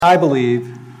I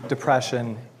believe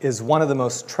depression is one of the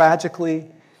most tragically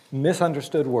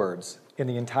misunderstood words in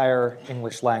the entire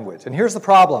English language. And here's the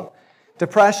problem.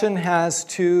 Depression has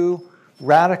two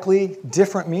radically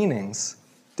different meanings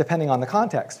depending on the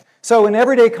context. So in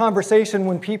everyday conversation,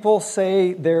 when people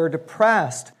say they're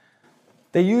depressed,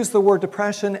 they use the word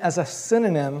depression as a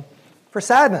synonym for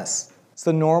sadness. It's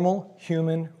the normal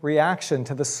human reaction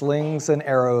to the slings and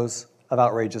arrows of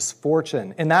outrageous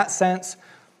fortune. In that sense,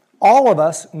 all of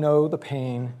us know the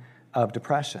pain of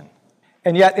depression.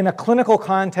 And yet, in a clinical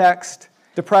context,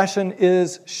 depression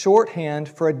is shorthand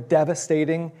for a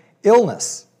devastating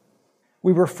illness.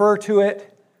 We refer to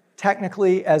it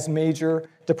technically as major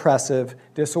depressive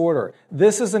disorder.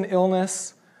 This is an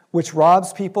illness which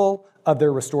robs people of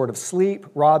their restorative sleep,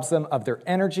 robs them of their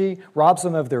energy, robs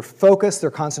them of their focus, their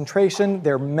concentration,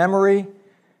 their memory,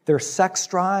 their sex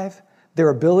drive, their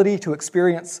ability to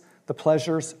experience the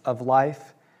pleasures of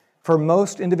life. For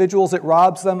most individuals, it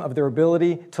robs them of their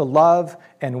ability to love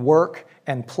and work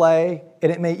and play,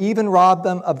 and it may even rob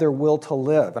them of their will to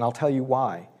live, and I'll tell you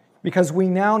why. Because we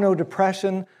now know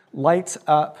depression lights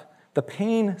up the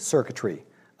pain circuitry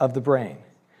of the brain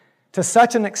to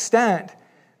such an extent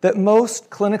that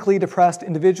most clinically depressed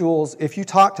individuals, if you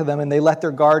talk to them and they let their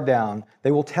guard down,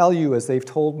 they will tell you, as they've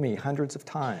told me hundreds of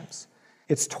times,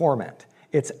 it's torment,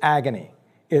 it's agony,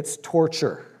 it's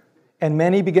torture. And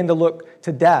many begin to look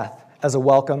to death as a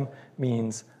welcome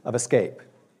means of escape.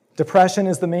 Depression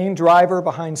is the main driver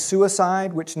behind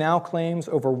suicide, which now claims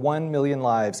over 1 million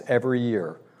lives every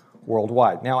year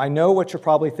worldwide. Now, I know what you're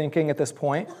probably thinking at this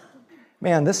point.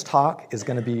 Man, this talk is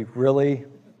going to be really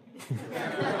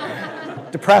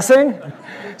depressing.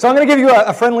 So I'm going to give you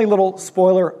a friendly little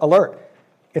spoiler alert.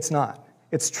 It's not.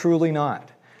 It's truly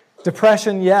not.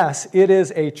 Depression, yes, it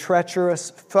is a treacherous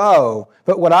foe,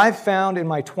 but what I've found in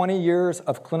my 20 years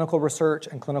of clinical research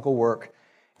and clinical work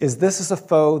is this is a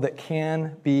foe that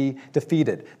can be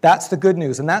defeated. That's the good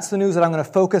news, and that's the news that I'm going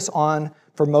to focus on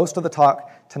for most of the talk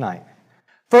tonight.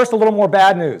 First, a little more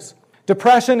bad news.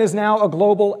 Depression is now a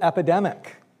global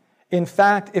epidemic. In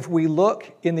fact, if we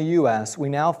look in the U.S., we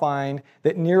now find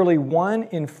that nearly 1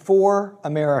 in 4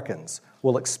 Americans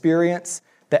will experience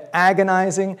the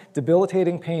agonizing,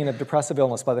 debilitating pain of depressive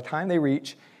illness by the time they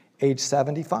reach age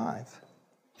 75.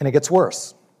 And it gets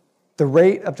worse. The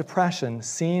rate of depression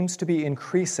seems to be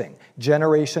increasing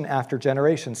generation after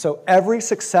generation. So every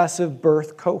successive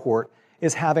birth cohort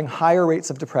is having higher rates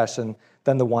of depression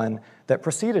than the one that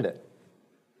preceded it.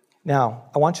 Now,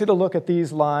 I want you to look at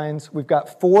these lines. We've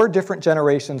got 4 different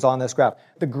generations on this graph.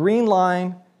 The green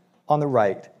line on the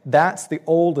right, that's the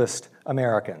oldest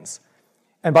Americans.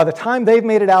 And by the time they've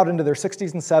made it out into their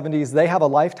 60s and 70s, they have a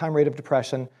lifetime rate of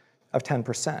depression of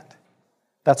 10%.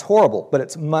 That's horrible, but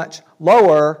it's much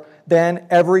lower than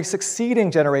every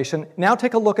succeeding generation. Now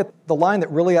take a look at the line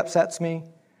that really upsets me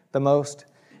the most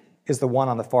is the one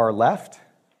on the far left.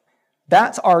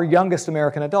 That's our youngest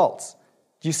American adults.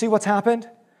 Do you see what's happened?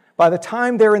 By the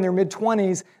time they're in their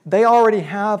mid-20s, they already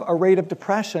have a rate of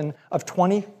depression of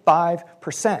 25%.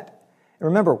 And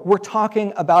remember, we're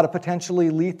talking about a potentially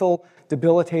lethal,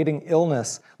 debilitating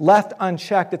illness. Left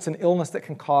unchecked, it's an illness that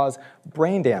can cause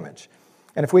brain damage.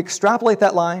 And if we extrapolate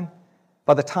that line,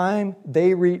 by the time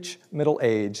they reach middle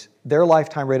age, their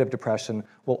lifetime rate of depression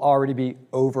will already be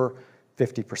over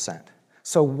 50%.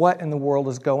 So what in the world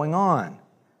is going on?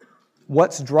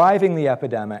 What's driving the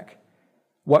epidemic?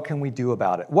 What can we do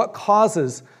about it? What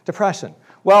causes depression?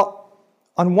 Well,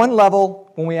 on one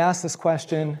level, when we ask this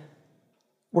question,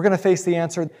 we're going to face the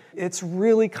answer. It's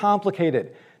really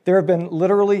complicated. There have been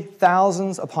literally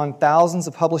thousands upon thousands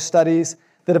of published studies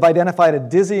that have identified a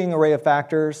dizzying array of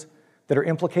factors that are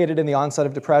implicated in the onset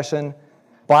of depression: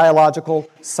 biological,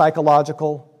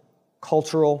 psychological,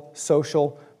 cultural,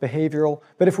 social, behavioral.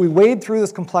 But if we wade through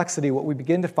this complexity, what we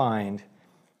begin to find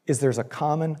is there's a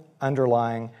common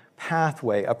underlying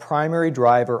pathway, a primary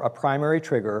driver, a primary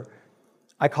trigger.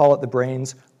 I call it the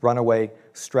brain's runaway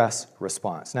stress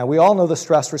response. Now, we all know the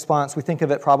stress response. We think of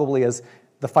it probably as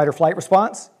the fight or flight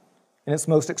response in its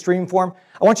most extreme form.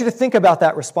 I want you to think about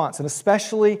that response, and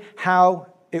especially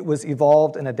how it was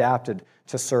evolved and adapted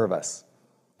to serve us.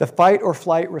 The fight or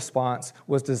flight response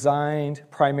was designed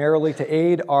primarily to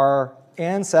aid our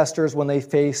ancestors when they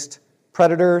faced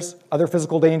predators, other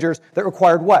physical dangers that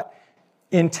required what?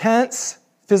 Intense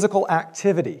physical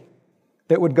activity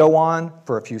that would go on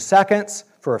for a few seconds,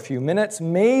 for a few minutes,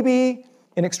 maybe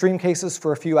in extreme cases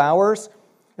for a few hours.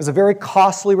 It was a very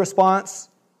costly response,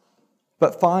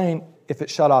 but fine if it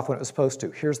shut off when it was supposed to.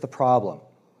 Here's the problem.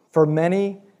 For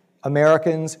many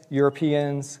Americans,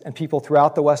 Europeans, and people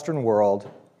throughout the Western world,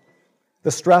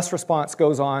 the stress response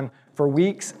goes on for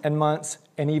weeks and months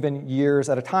and even years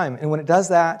at a time. And when it does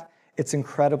that, it's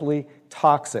incredibly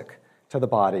toxic to the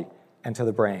body and to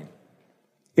the brain.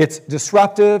 It's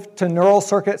disruptive to neural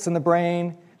circuits in the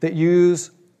brain that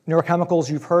use neurochemicals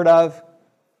you've heard of,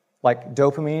 like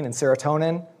dopamine and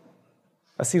serotonin,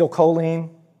 acetylcholine,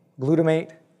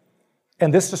 glutamate.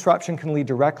 And this disruption can lead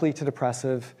directly to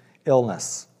depressive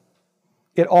illness.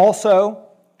 It also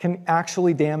can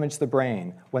actually damage the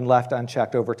brain when left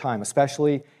unchecked over time,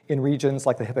 especially in regions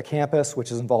like the hippocampus,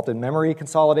 which is involved in memory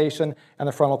consolidation, and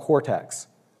the frontal cortex.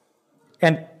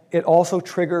 And it also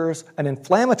triggers an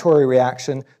inflammatory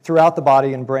reaction throughout the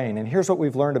body and brain. And here's what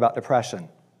we've learned about depression.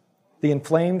 The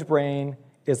inflamed brain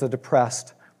is a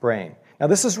depressed brain. Now,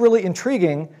 this is really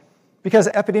intriguing because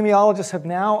epidemiologists have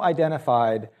now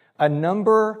identified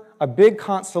a big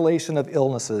constellation of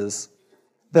illnesses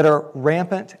that are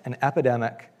rampant and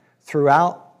epidemic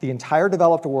throughout the entire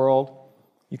developed world.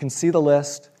 You can see the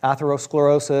list: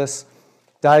 atherosclerosis,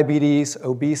 diabetes,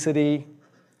 obesity,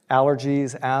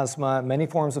 allergies, asthma, many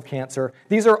forms of cancer.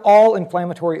 These are all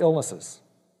inflammatory illnesses.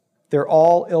 They're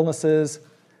all illnesses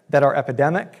that are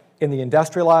epidemic in the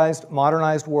industrialized,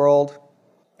 modernized world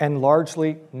and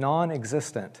largely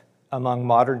non-existent among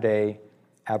modern-day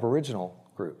Aboriginal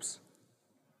groups.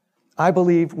 I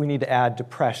believe we need to add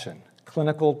depression,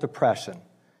 clinical depression,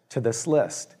 to this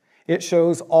list. It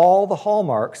shows all the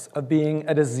hallmarks of being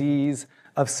a disease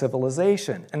of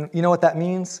civilization. And you know what that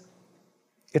means?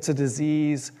 It's a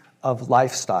disease of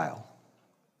lifestyle.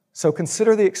 So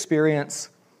consider the experience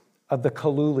of the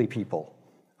Kaluli people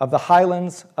of the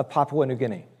highlands of Papua New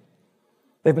Guinea.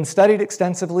 They've been studied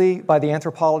extensively by the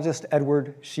anthropologist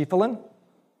Edward Schieffelin.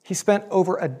 He spent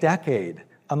over a decade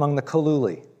among the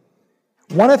Kaluli.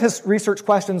 One of his research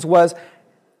questions was,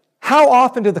 how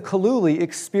often do the Kaluli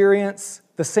experience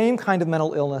the same kind of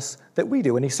mental illness that we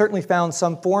do? And he certainly found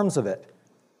some forms of it.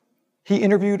 He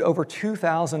interviewed over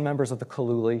 2,000 members of the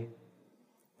Kaluli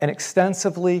and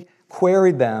extensively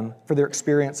queried them for their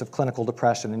experience of clinical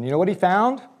depression. And you know what he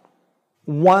found?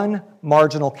 One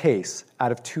marginal case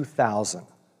out of 2,000.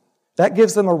 That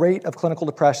gives them a rate of clinical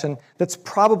depression that's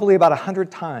probably about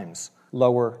 100 times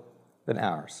lower than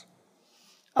ours.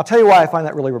 I'll tell you why I find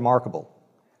that really remarkable.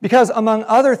 Because among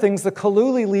other things, the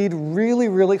Kaluli lead really,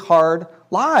 really hard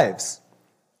lives.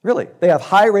 Really. They have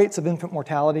high rates of infant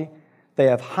mortality. They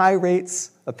have high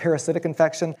rates of parasitic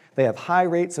infection. They have high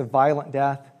rates of violent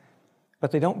death.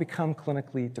 But they don't become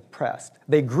clinically depressed.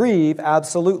 They grieve,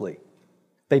 absolutely.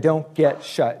 They don't get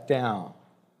shut down.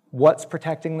 What's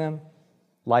protecting them?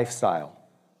 Lifestyle.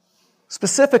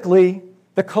 Specifically,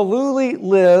 the Kaluli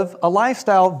live a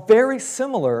lifestyle very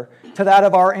similar to that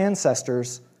of our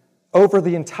ancestors over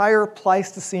the entire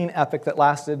Pleistocene epoch that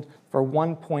lasted for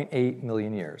 1.8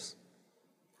 million years.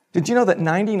 Did you know that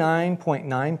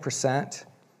 99.9%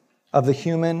 of the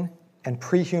human and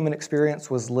pre-human experience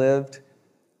was lived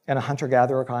in a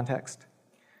hunter-gatherer context?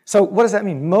 So what does that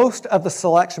mean? Most of the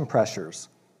selection pressures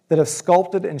that have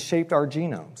sculpted and shaped our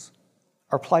genomes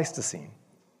are Pleistocene.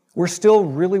 We're still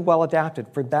really well adapted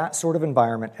for that sort of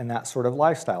environment and that sort of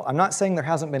lifestyle. I'm not saying there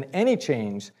hasn't been any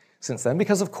change since then,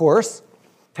 because of course,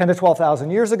 10 to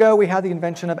 12,000 years ago, we had the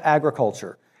invention of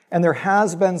agriculture. And there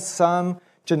has been some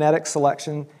genetic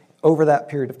selection over that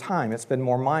period of time. It's been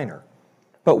more minor.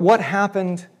 But what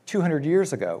happened 200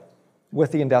 years ago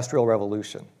with the Industrial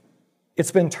Revolution?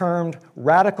 It's been termed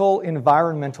radical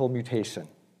environmental mutation.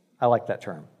 I like that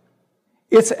term.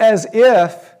 It's as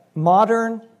if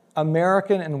modern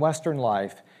American and Western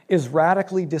life is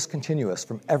radically discontinuous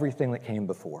from everything that came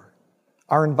before.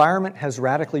 Our environment has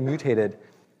radically mutated,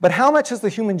 but how much has the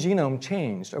human genome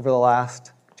changed over the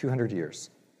last 200 years?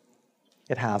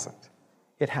 It hasn't.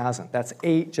 It hasn't. That's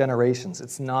 8 generations.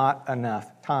 It's not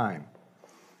enough time.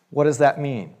 What does that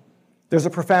mean? There's a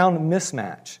profound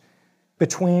mismatch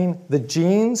between the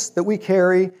genes that we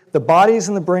carry, the bodies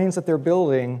and the brains that they're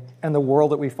building, and the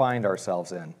world that we find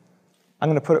ourselves in. I'm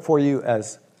going to put it for you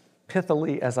as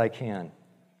pithily as I can.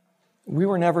 We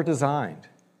were never designed.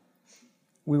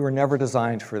 We were never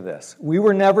designed for this. We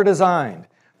were never designed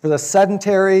for the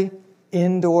sedentary,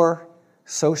 indoor,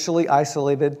 socially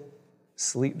isolated,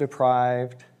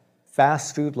 sleep-deprived,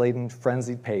 fast food-laden,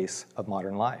 frenzied pace of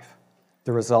modern life.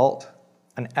 The result,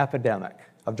 an epidemic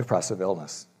of depressive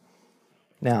illness.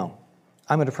 Now,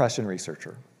 I'm a depression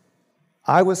researcher.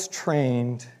 I was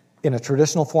trained in a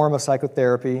traditional form of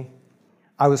psychotherapy.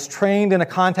 I was trained in a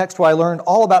context where I learned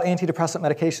all about antidepressant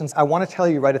medications. I want to tell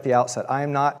you right at the outset, I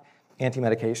am not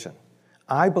anti-medication.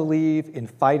 I believe in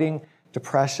fighting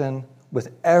depression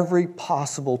with every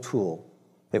possible tool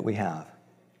that we have.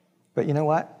 But you know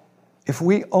what? If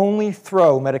we only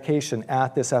throw medication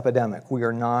at this epidemic, we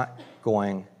are not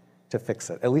going to fix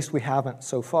it. At least we haven't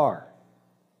so far.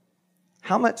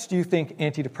 How much do you think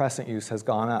antidepressant use has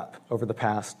gone up over the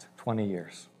past 20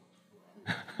 years?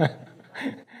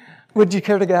 Would you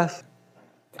care to guess?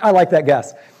 I like that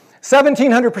guess.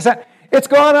 1,700%. It's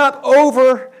gone up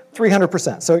over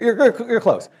 300%. So you're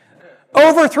close.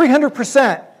 Over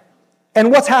 300%.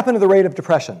 And what's happened to the rate of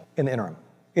depression in the interim?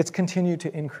 It's continued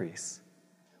to increase.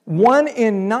 1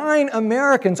 in 9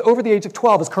 Americans over the age of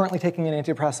 12 is currently taking an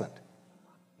antidepressant.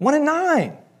 1 in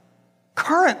 9.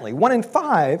 Currently, 1 in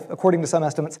 5, according to some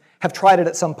estimates, have tried it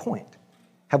at some point.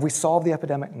 Have we solved the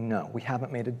epidemic? No, we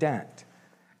haven't made a dent.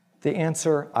 The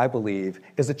answer, I believe,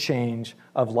 is a change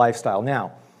of lifestyle.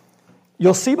 Now,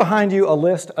 you'll see behind you a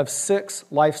list of 6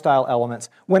 lifestyle elements.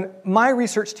 When my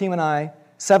research team and I,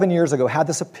 7 years ago, had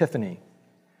this epiphany,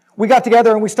 we got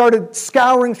together and we started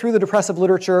scouring through the depressive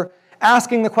literature,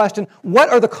 asking the question, what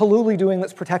are the Kaluli doing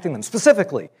that's protecting them?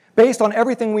 Specifically, based on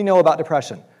everything we know about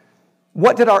depression,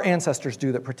 what did our ancestors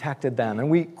do that protected them?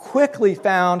 And we quickly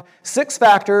found 6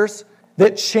 factors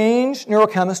that change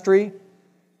neurochemistry,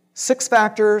 6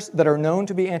 factors that are known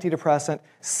to be antidepressant,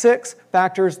 6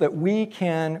 factors that we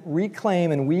can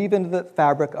reclaim and weave into the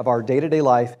fabric of our day-to-day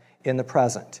life in the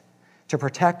present to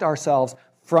protect ourselves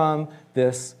from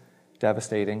this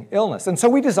devastating illness. And so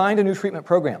we designed a new treatment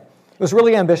program. It was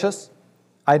really ambitious.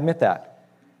 I admit that.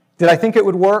 Did I think it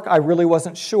would work? I really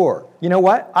wasn't sure. You know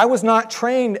what? I was not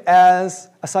trained as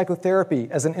a psychotherapy,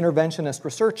 as an interventionist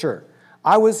researcher.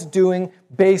 I was doing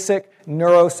basic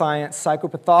neuroscience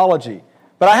psychopathology.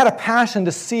 But I had a passion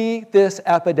to see this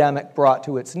epidemic brought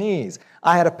to its knees.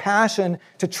 I had a passion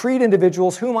to treat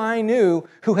individuals whom I knew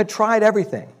who had tried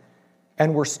everything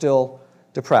and were still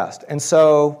depressed. And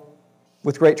so,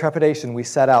 with great trepidation, we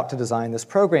set out to design this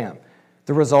program.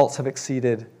 The results have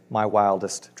exceeded my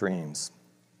wildest dreams.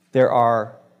 There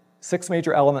are 6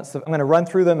 major elements. I'm going to run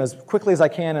through them as quickly as I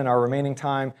can in our remaining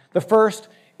time. The first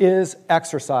is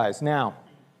exercise. Now,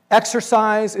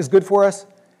 exercise is good for us.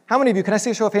 How many of you, can I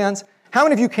see a show of hands? How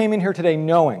many of you came in here today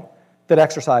knowing that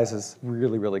exercise is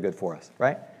really, really good for us,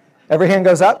 right? Every hand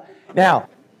goes up. Now,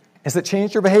 has it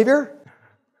changed your behavior?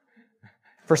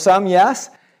 For some, yes.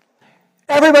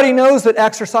 Everybody knows that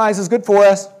exercise is good for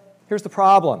us. Here's the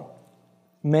problem.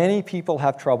 Many people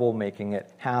have trouble making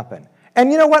it happen.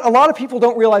 And you know what? A lot of people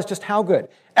don't realize just how good.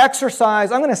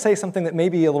 Exercise, I'm going to say something that may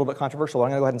be a little bit controversial, but I'm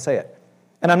going to go ahead and say it.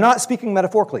 And I'm not speaking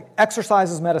metaphorically.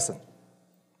 Exercise is medicine.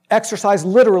 Exercise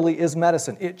literally is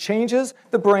medicine. It changes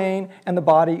the brain and the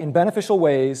body in beneficial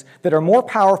ways that are more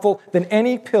powerful than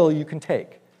any pill you can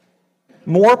take.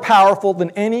 More powerful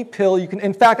than any pill you can.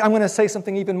 In fact, I'm going to say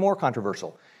something even more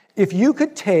controversial. If you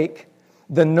could take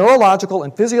the neurological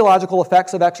and physiological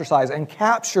effects of exercise and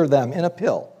capture them in a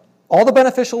pill, all the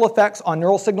beneficial effects on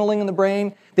neural signaling in the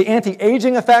brain, the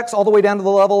anti-aging effects all the way down to the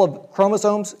level of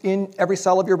chromosomes in every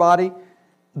cell of your body,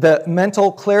 the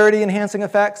mental clarity enhancing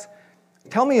effects,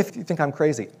 tell me if you think I'm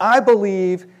crazy. I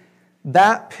believe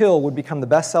that pill would become the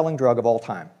best-selling drug of all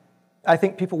time. I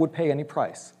think people would pay any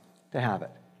price to have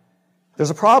it. There's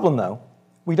a problem, though.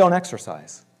 We don't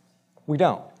exercise. We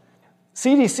don't.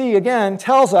 CDC, again,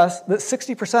 tells us that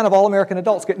 60% of all American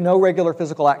adults get no regular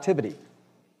physical activity.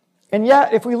 And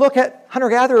yet, if we look at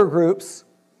hunter-gatherer groups,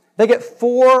 they get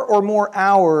 4 or more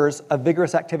hours of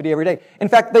vigorous activity every day. In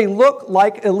fact, they look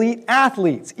like elite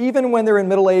athletes, even when they're in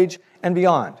middle age and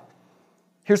beyond.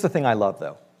 Here's the thing I love,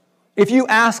 though. If you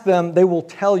ask them, they will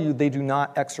tell you they do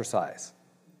not exercise.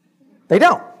 They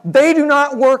don't. They do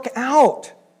not work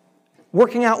out.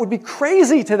 Working out would be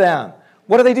crazy to them.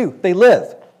 What do? They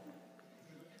live.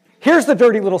 Here's the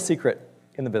dirty little secret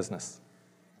in the business.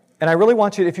 And I really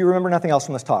want you, if you remember nothing else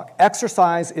from this talk,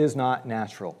 exercise is not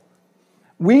natural.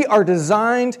 We are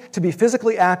designed to be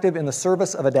physically active in the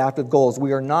service of adaptive goals.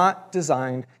 We are not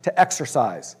designed to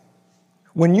exercise.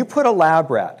 When you put a lab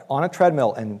rat on a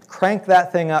treadmill and crank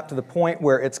that thing up to the point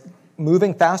where it's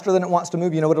moving faster than it wants to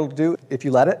move, you know what it'll do if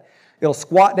you let it? It'll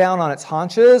squat down on its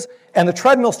haunches, and the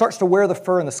treadmill starts to wear the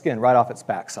fur and the skin right off its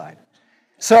backside.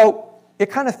 So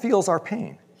it kind of feels our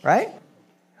pain, right?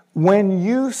 When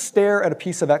you stare at a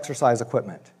piece of exercise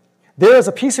equipment, there is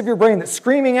a piece of your brain that's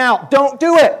screaming out, don't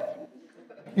do it.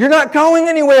 You're not going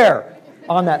anywhere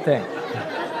on that thing.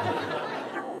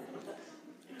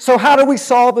 So how do we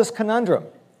solve this conundrum?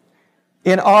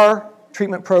 In our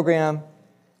treatment program,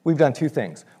 we've done 2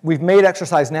 things. We've made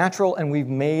exercise natural and we've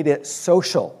made it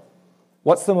social.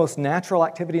 What's the most natural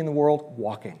activity in the world?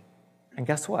 Walking. And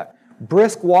guess what?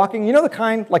 Brisk walking, you know the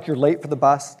kind like you're late for the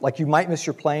bus, like you might miss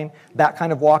your plane, that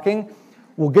kind of walking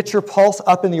will get your pulse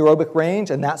up in the aerobic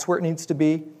range, and that's where it needs to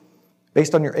be.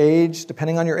 Based on your age,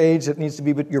 depending on your age, it needs to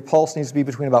be, your pulse needs to be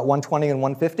between about 120 and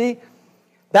 150.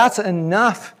 That's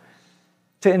enough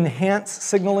to enhance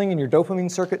signaling in your dopamine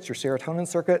circuits, your serotonin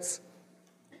circuits.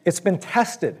 It's been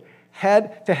tested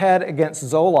head-to-head against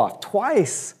Zoloft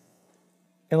twice.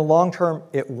 In the long term,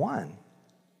 it won.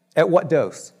 At what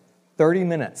dose? 30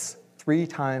 minutes, 3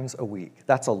 times a week.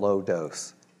 That's a low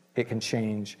dose. It can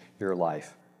change your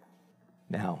life.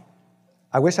 Now,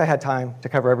 I wish I had time to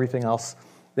cover everything else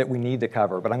that we need to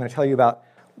cover, but I'm going to tell you about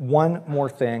one more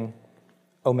thing,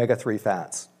 omega-3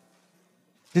 fats.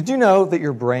 Did you know that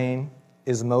your brain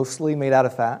is mostly made out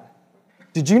of fat?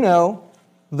 Did you know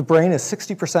the brain is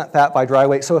 60% fat by dry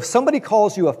weight? So if somebody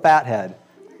calls you a fathead,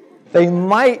 they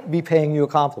might be paying you a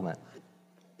compliment.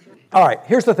 All right,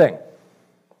 here's the thing.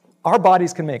 Our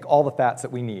bodies can make all the fats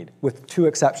that we need, with 2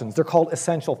 exceptions. They're called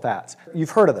essential fats. You've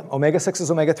heard of them, omega-6s,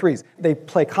 omega-3s. They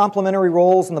play complementary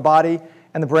roles in the body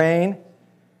and the brain.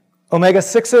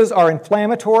 Omega-6s are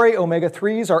inflammatory.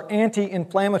 Omega-3s are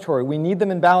anti-inflammatory. We need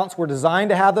them in balance. We're designed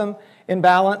to have them in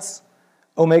balance.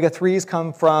 Omega-3s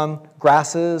come from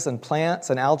grasses and plants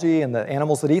and algae and the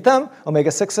animals that eat them.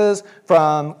 Omega-6s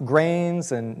from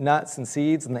grains and nuts and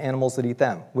seeds and the animals that eat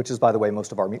them, which is, by the way,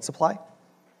 most of our meat supply.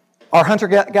 Our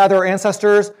hunter-gatherer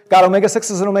ancestors got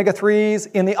omega-6s and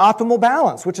omega-3s in the optimal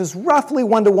balance, which is roughly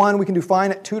 1-to-1. We can do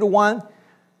fine at 2-to-1.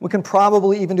 We can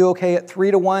probably even do okay at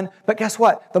 3-to-1. But guess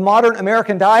what? The modern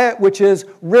American diet, which is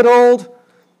riddled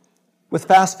with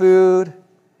fast food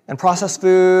and processed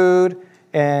food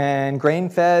and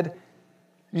grain-fed,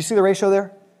 you see the ratio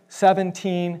there?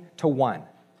 17-to-1.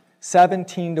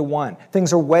 17-to-1.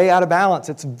 Things are way out of balance.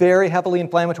 It's very heavily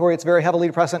inflammatory. It's very heavily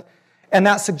depressant. And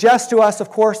that suggests to us, of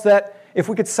course, that if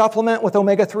we could supplement with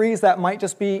omega-3s, that might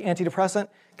just be antidepressant.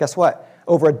 Guess what?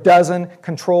 Over a dozen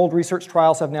controlled research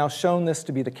trials have now shown this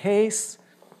to be the case.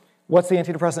 What's the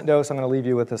antidepressant dose? I'm going to leave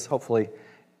you with this, hopefully,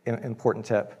 important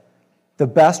tip. The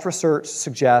best research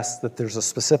suggests that there's a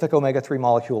specific omega-3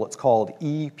 molecule. It's called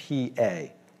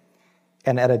EPA.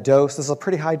 And at a dose, this is a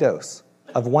pretty high dose,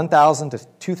 of 1,000 to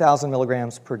 2,000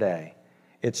 milligrams per day,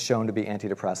 it's shown to be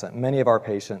antidepressant. Many of our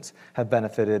patients have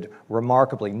benefited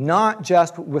remarkably, not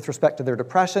just with respect to their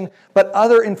depression, but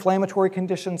other inflammatory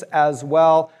conditions as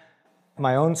well.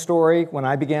 My own story, when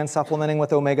I began supplementing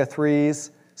with omega-3s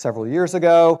several years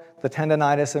ago, the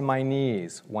tendonitis in my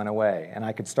knees went away, and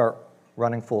I could start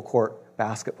running full court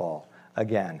basketball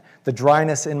again. The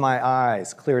dryness in my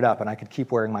eyes cleared up, and I could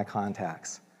keep wearing my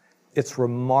contacts. It's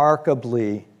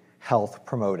remarkably health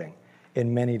promoting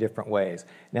in many different ways.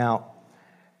 Now,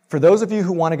 for those of you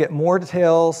who want to get more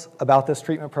details about this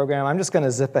treatment program, I'm just going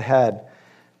to zip ahead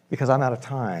because I'm out of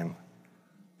time.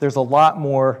 There's a lot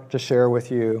more to share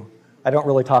with you. I don't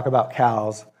really talk about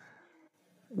cows.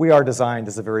 We are designed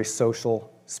as a very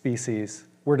social species.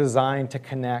 We're designed to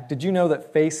connect. Did you know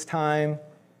that FaceTime,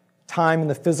 time in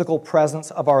the physical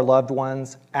presence of our loved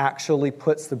ones, actually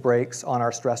puts the brakes on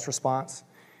our stress response?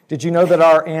 Did you know that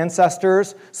our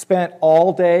ancestors spent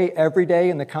all day, every day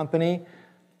in the company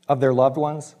of their loved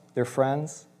ones, their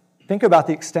friends? Think about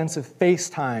the extensive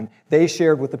FaceTime they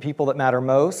shared with the people that matter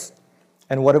most.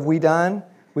 And what have we done?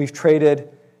 We've traded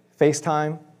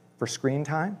FaceTime for screen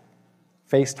time,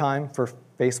 FaceTime for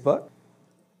Facebook,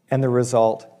 and the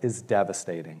result is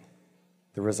devastating.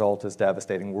 The result is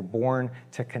devastating. We're born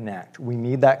to connect. We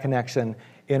need that connection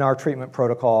in our treatment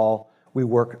protocol. We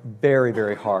work very,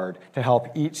 very hard to help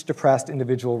each depressed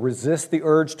individual resist the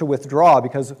urge to withdraw,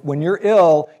 because when you're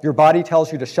ill, your body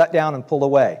tells you to shut down and pull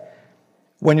away.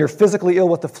 When you're physically ill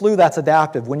with the flu, that's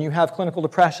adaptive. When you have clinical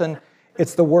depression,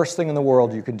 it's the worst thing in the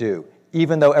world you can do,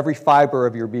 even though every fiber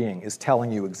of your being is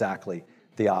telling you exactly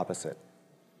the opposite.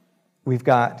 We've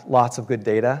got lots of good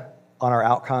data on our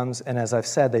outcomes, and as I've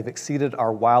said, they've exceeded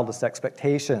our wildest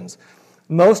expectations.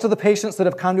 Most of the patients that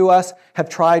have come to us have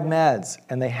tried meds,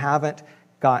 and they haven't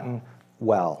gotten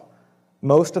well.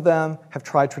 Most of them have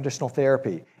tried traditional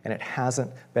therapy, and it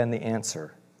hasn't been the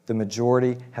answer. The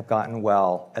majority have gotten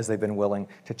well as they've been willing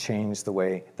to change the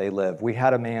way they live. We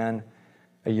had a man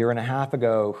a year and a half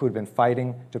ago who had been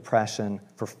fighting depression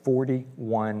for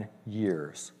 41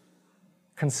 years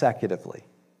consecutively.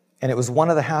 And it was one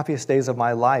of the happiest days of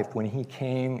my life when he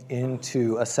came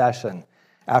into a session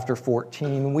after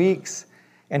 14 weeks.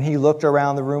 And he looked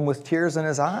around the room with tears in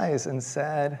his eyes and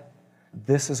said,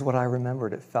 "This is what I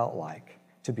remembered it felt like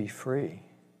to be free.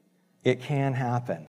 It can happen.